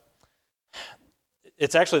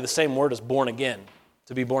 it's actually the same word as born again,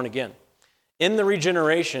 to be born again. In the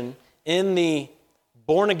regeneration, in the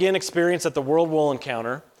born-again experience that the world will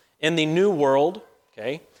encounter, in the new world,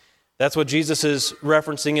 okay, that's what Jesus is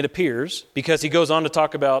referencing, it appears, because he goes on to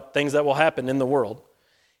talk about things that will happen in the world.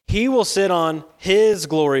 He will sit on his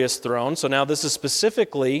glorious throne. So now this is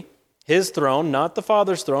specifically his throne, not the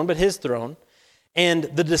Father's throne, but his throne. And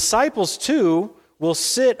the disciples, too, will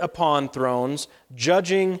sit upon thrones,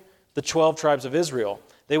 judging the 12 tribes of Israel.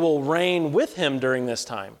 They will reign with him during this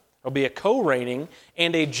time. There'll be a co-reigning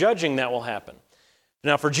and a judging that will happen.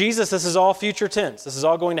 Now, for Jesus, this is all future tense. This is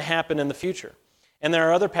all going to happen in the future. And there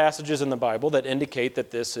are other passages in the Bible that indicate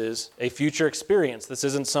that this is a future experience. This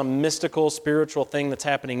isn't some mystical, spiritual thing that's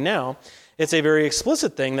happening now. It's a very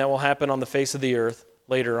explicit thing that will happen on the face of the earth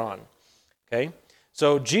later on. Okay?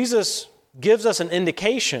 So Jesus gives us an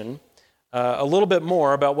indication, a little bit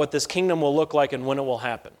more about what this kingdom will look like and when it will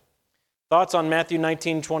happen. Thoughts on Matthew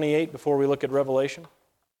 19:28 before we look at Revelation?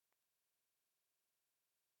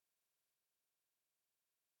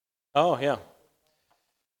 Oh, yeah.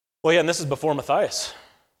 Well, yeah, and this is before Matthias.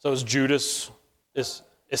 So is Judas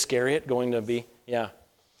Iscariot going to be? Yeah.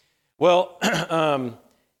 Well,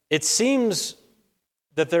 it seems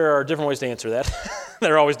that there are different ways to answer that.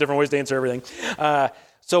 There are always different ways to answer everything.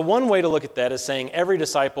 So one way to look at that is saying every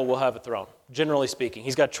disciple will have a throne, generally speaking.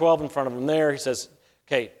 He's got 12 in front of him there. He says,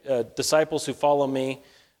 okay, disciples who follow me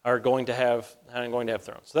are going to have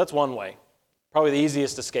thrones. So that's one way, probably the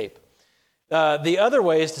easiest escape. The other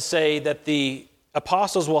way is to say that the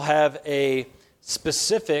apostles will have a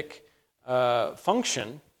specific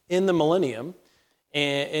function in the millennium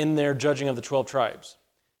in their judging of the 12 tribes.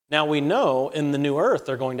 Now we know in the new earth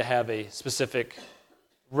they're going to have a specific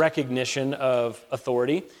recognition of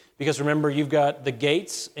authority because remember you've got the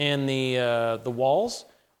gates and the walls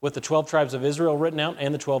with the 12 tribes of Israel written out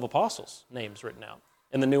and the 12 apostles' names written out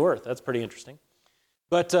in the new earth. That's pretty interesting.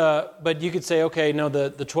 But you could say, okay, no,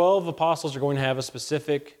 the 12 apostles are going to have a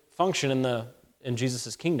specific function in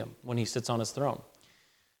Jesus' kingdom when he sits on his throne.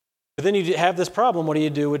 But then you have this problem, what do you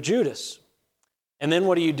do with Judas? And then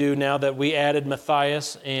what do you do now that we added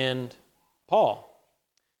Matthias and Paul?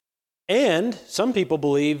 And some people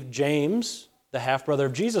believe James, the half-brother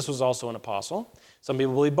of Jesus, was also an apostle. Some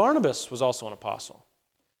people believe Barnabas was also an apostle.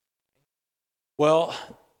 Well,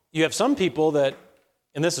 you have some people that,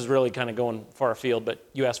 and this is really kind of going far afield, but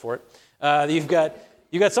you asked for it. You've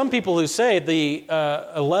got some people who say the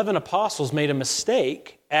 11 apostles made a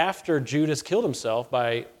mistake after Judas killed himself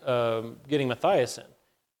by getting Matthias in.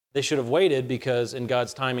 They should have waited because in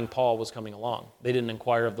God's timing, Paul was coming along. They didn't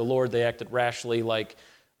inquire of the Lord. They acted rashly like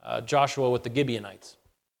Joshua with the Gibeonites.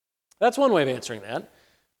 That's one way of answering that.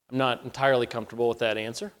 I'm not entirely comfortable with that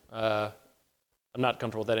answer. I'm not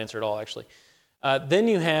comfortable with that answer at all, actually. Then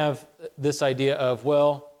you have this idea of,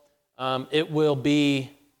 it will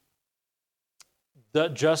be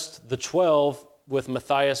just the 12 with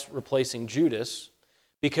Matthias replacing Judas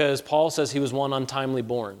because Paul says he was one untimely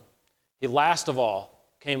born. He last of all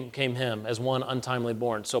came him as one untimely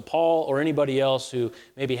born. So Paul or anybody else who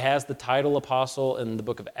maybe has the title apostle in the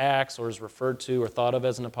book of Acts or is referred to or thought of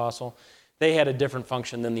as an apostle, they had a different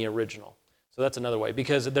function than the original. So that's another way,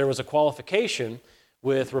 because there was a qualification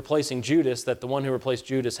with replacing Judas that the one who replaced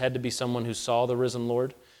Judas had to be someone who saw the risen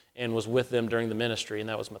Lord and was with them during the ministry, and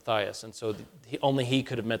that was Matthias. And so only he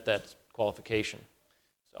could have met that qualification.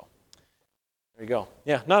 So there you go.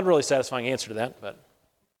 Yeah, not a really satisfying answer to that, but...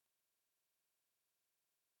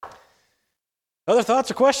 Other thoughts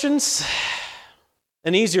or questions?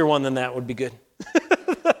 An easier one than that would be good.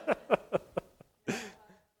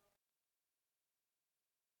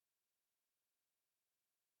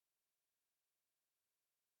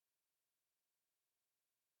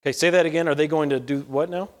 Okay, say that again. Are they going to do what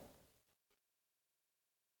now?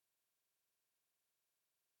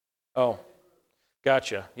 Oh,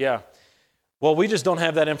 gotcha. Yeah. Well, we just don't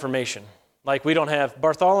have that information. Like, we don't have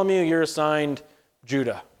Bartholomew, you're assigned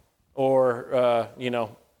Judah. Or,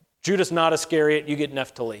 Judas not Iscariot, you get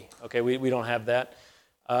Naphtali. Okay, we don't have that.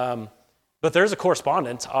 But there's a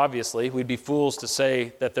correspondence, obviously. We'd be fools to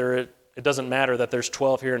say that it doesn't matter that there's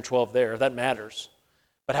 12 here and 12 there. That matters.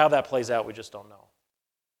 But how that plays out, we just don't know.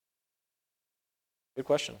 Good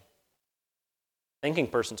question. Thinking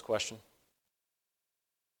person's question.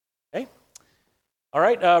 Okay. All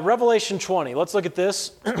right, Revelation 20. Let's look at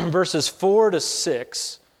this, verses 4 to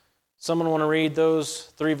 6. Someone want to read those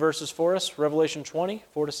 3 verses for us? Revelation 20,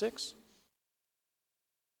 4 to 6.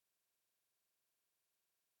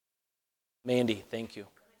 Mandy, thank you.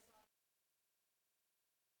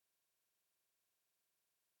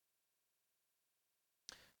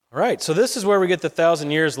 All right, so this is where we get the 1,000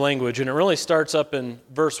 years language, and it really starts up in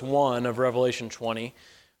verse 1 of Revelation 20,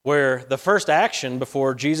 where the first action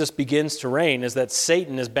before Jesus begins to reign is that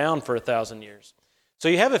Satan is bound for 1,000 years. So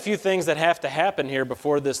you have a few things that have to happen here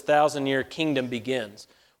before this 1,000-year kingdom begins.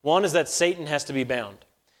 One is that Satan has to be bound.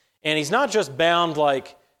 And he's not just bound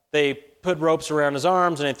like they put ropes around his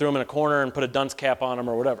arms and they threw him in a corner and put a dunce cap on him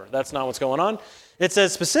or whatever. That's not what's going on. It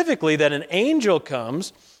says specifically that an angel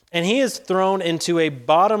comes and he is thrown into a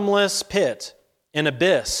bottomless pit, an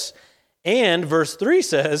abyss. And verse 3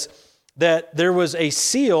 says that there was a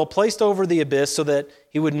seal placed over the abyss so that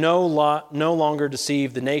he would no longer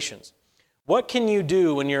deceive the nations. What can you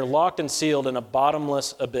do when you're locked and sealed in a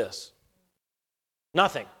bottomless abyss?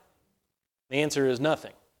 Nothing. The answer is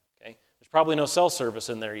nothing. Okay? There's probably no cell service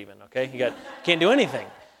in there even. Okay, you can't do anything.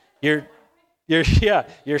 You're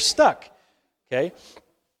stuck. Okay,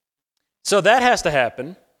 so that has to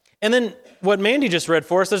happen. And then what Mandy just read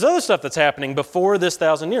for us, there's other stuff that's happening before this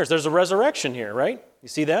 1,000 years. There's a resurrection here, right? You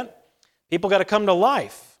see that? People got to come to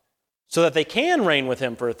life so that they can reign with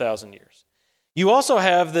him for 1,000 years. You also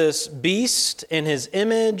have this beast in his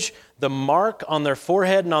image, the mark on their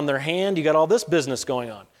forehead and on their hand. You got all this business going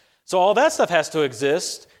on. So all that stuff has to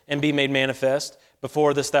exist and be made manifest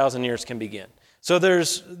before this 1,000 years can begin. So there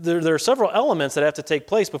are several elements that have to take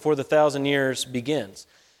place before the 1,000 years begins.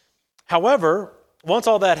 However, once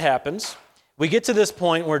all that happens, we get to this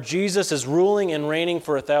point where Jesus is ruling and reigning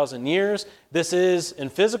for 1,000 years. This is in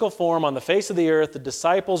physical form on the face of the earth. The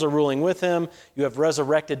disciples are ruling with him. You have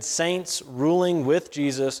resurrected saints ruling with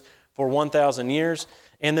Jesus for 1,000 years.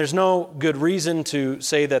 And there's no good reason to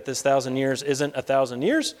say that this 1,000 years isn't 1,000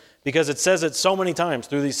 years because it says it so many times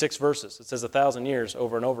through these 6 verses. It says 1,000 years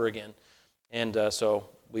over and over again. And so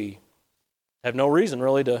we have no reason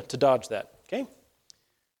really to dodge that. Okay?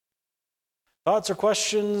 Thoughts or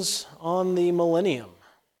questions on the millennium?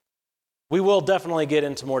 We will definitely get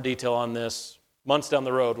into more detail on this months down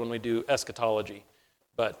the road when we do eschatology.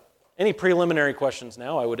 But any preliminary questions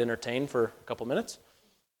now I would entertain for a couple minutes.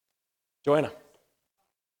 Joanna.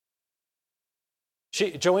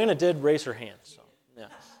 Joanna did raise her hand. So, yeah.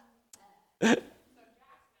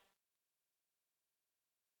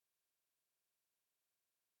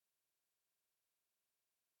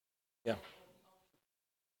 Yeah.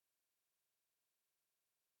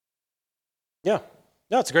 Yeah,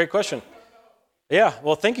 no, it's a great question. Yeah,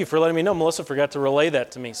 well, thank you for letting me know. Melissa forgot to relay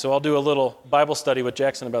that to me, so I'll do a little Bible study with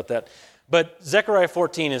Jackson about that. But Zechariah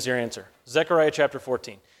 14 is your answer. Zechariah chapter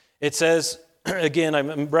 14. It says, again, I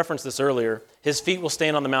referenced this earlier, his feet will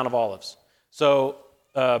stand on the Mount of Olives. So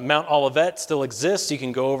Mount Olivet still exists. You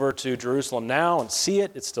can go over to Jerusalem now and see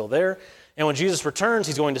it. It's still there. And when Jesus returns,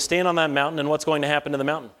 he's going to stand on that mountain, and what's going to happen to the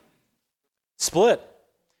mountain? Split.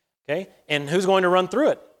 Okay? And who's going to run through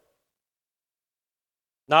it?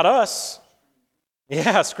 Not us.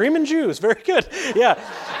 Yeah, screaming Jews. Very good.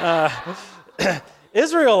 Yeah.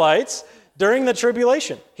 Israelites during the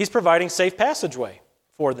tribulation. He's providing safe passageway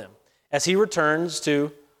for them as he returns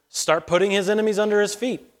to start putting his enemies under his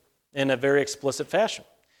feet. in a very explicit fashion.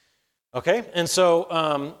 Okay, and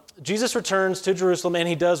so Jesus returns to Jerusalem, and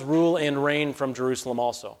he does rule and reign from Jerusalem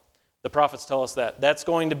also. The prophets tell us that. That's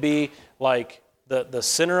going to be like the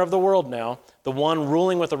center of the world now. The one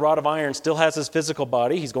ruling with a rod of iron still has his physical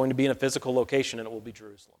body. He's going to be in a physical location, and it will be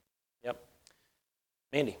Jerusalem. Yep.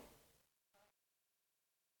 Mandy.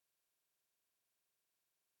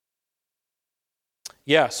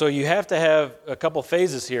 Yeah, so you have to have a couple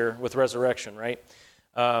phases here with resurrection, right?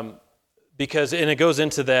 Because it goes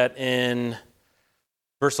into that in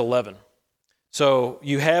verse 11. So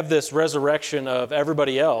you have this resurrection of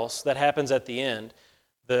everybody else that happens at the end.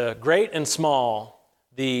 The great and small,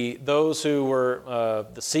 those who were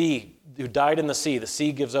the sea, who died in the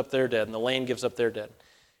sea gives up their dead, and the land gives up their dead.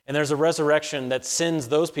 And there's a resurrection that sends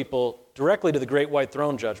those people directly to the great white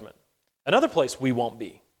throne judgment. Another place we won't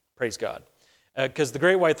be, praise God. Because the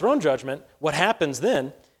great white throne judgment, what happens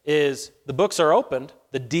then is the books are opened,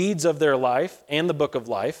 the deeds of their life and the book of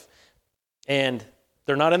life, and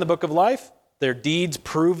they're not in the book of life. Their deeds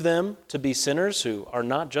prove them to be sinners who are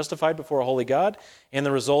not justified before a holy God, and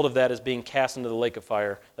the result of that is being cast into the lake of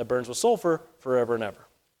fire that burns with sulfur forever and ever.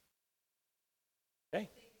 Okay?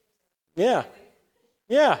 Yeah.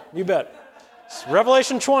 Yeah, you bet. It's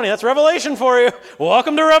Revelation 20. That's Revelation for you.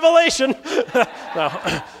 Welcome to Revelation. No.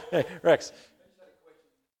 Hey, Rex.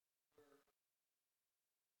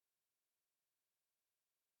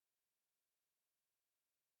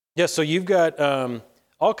 Yeah, so you've got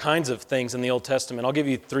all kinds of things in the Old Testament. I'll give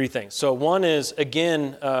you three things. So one is,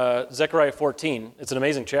 again, Zechariah 14. It's an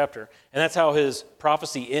amazing chapter. And that's how his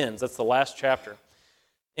prophecy ends. That's the last chapter.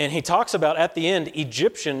 And he talks about, at the end,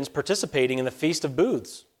 Egyptians participating in the Feast of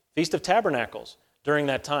Booths, Feast of Tabernacles, during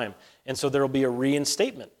that time. And so there will be a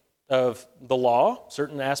reinstatement of the law,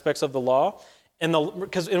 certain aspects of the law. And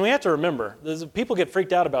we have to remember, people get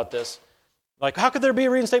freaked out about this. Like, how could there be a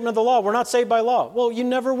reinstatement of the law? We're not saved by law. Well, you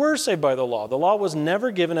never were saved by the law. The law was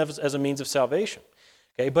never given as a means of salvation.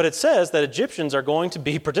 Okay, but it says that Egyptians are going to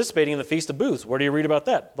be participating in the Feast of Booths. Where do you read about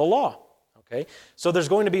that? The law. Okay, so there's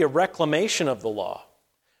going to be a reclamation of the law,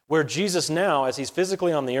 where Jesus now, as he's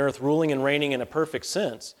physically on the earth, ruling and reigning in a perfect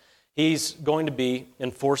sense, he's going to be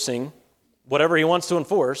enforcing whatever he wants to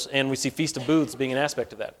enforce, and we see Feast of Booths being an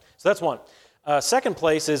aspect of that. So that's one. Second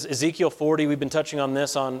place is Ezekiel 40. We've been touching on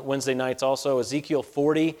this on Wednesday nights also. Ezekiel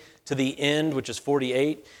 40 to the end, which is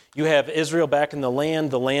 48. You have Israel back in the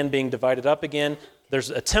land being divided up again.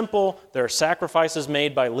 There's a temple. There are sacrifices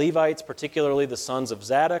made by Levites, particularly the sons of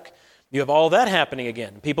Zadok. You have all that happening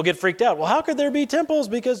again. People get freaked out. Well, how could there be temples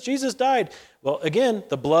because Jesus died? Well, again,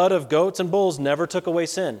 the blood of goats and bulls never took away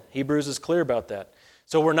sin. Hebrews is clear about that.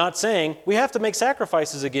 So we're not saying we have to make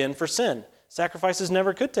sacrifices again for sin. Sacrifices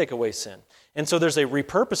never could take away sin. And so there's a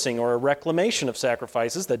repurposing or a reclamation of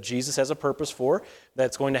sacrifices that Jesus has a purpose for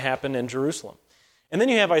that's going to happen in Jerusalem. And then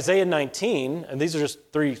you have Isaiah 19, and these are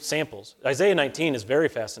just three samples. Isaiah 19 is very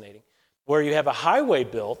fascinating, where you have a highway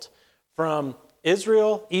built from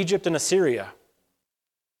Israel, Egypt, and Assyria.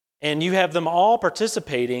 And you have them all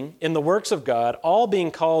participating in the works of God, all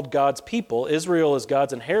being called God's people. Israel is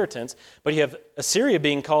God's inheritance, but you have Assyria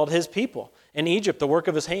being called his people, and Egypt the work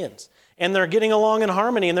of his hands. And they're getting along in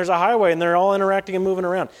harmony, and there's a highway, and they're all interacting and moving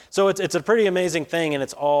around. So it's a pretty amazing thing, and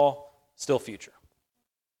it's all still future.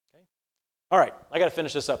 Okay? All right, I got to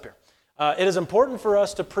finish this up here. It is important for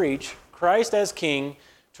us to preach Christ as King,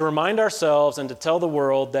 to remind ourselves and to tell the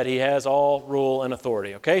world that he has all rule and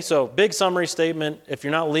authority. Okay, so big summary statement. If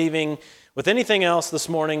you're not leaving with anything else this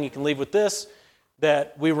morning, you can leave with this,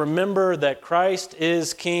 that we remember that Christ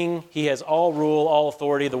is King. He has all rule, all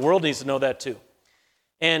authority. The world needs to know that too.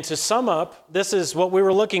 And to sum up, this is what we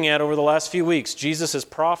were looking at over the last few weeks. Jesus is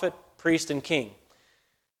prophet, priest, and king.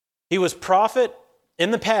 He was prophet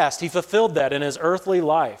in the past. He fulfilled that in his earthly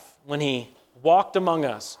life when he walked among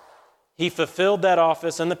us. He fulfilled that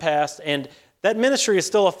office in the past, and that ministry is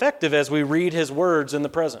still effective as we read his words in the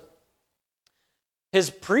present.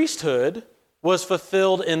 His priesthood was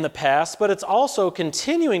fulfilled in the past, but it's also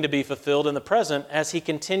continuing to be fulfilled in the present as he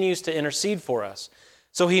continues to intercede for us.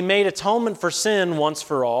 So he made atonement for sin once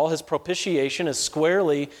for all. His propitiation is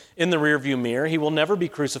squarely in the rearview mirror. He will never be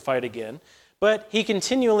crucified again. But he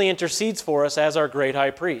continually intercedes for us as our great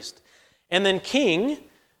high priest. And then king,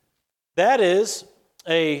 that is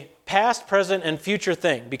a past, present, and future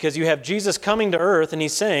thing, because you have Jesus coming to earth and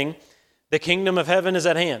he's saying, the kingdom of heaven is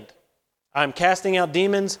at hand. I'm casting out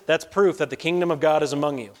demons. That's proof that the kingdom of God is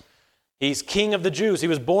among you. He's king of the Jews. He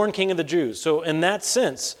was born king of the Jews. So in that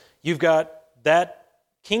sense, you've got that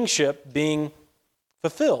kingship being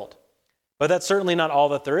fulfilled. But that's certainly not all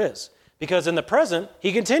that there is. Because in the present,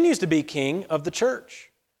 he continues to be king of the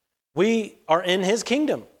church. We are in his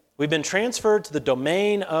kingdom. We've been transferred to the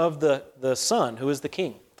domain of the Son, who is the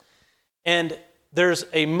King. And there's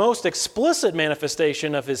a most explicit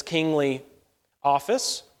manifestation of his kingly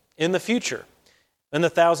office in the future, in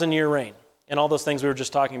the 1,000-year reign, and all those things we were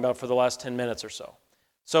just talking about for the last 10 minutes or so.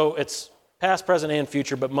 So it's past, present, and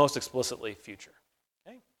future, but most explicitly future.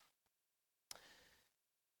 Okay?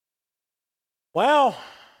 Wow.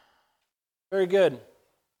 Very good.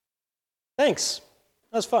 Thanks.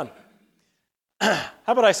 That was fun.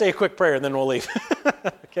 How about I say a quick prayer and then we'll leave?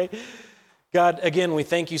 Okay? God, again, we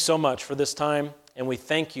thank you so much for this time, and we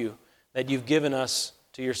thank you that you've given us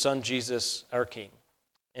to your Son, Jesus, our King.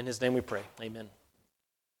 In his name we pray. Amen.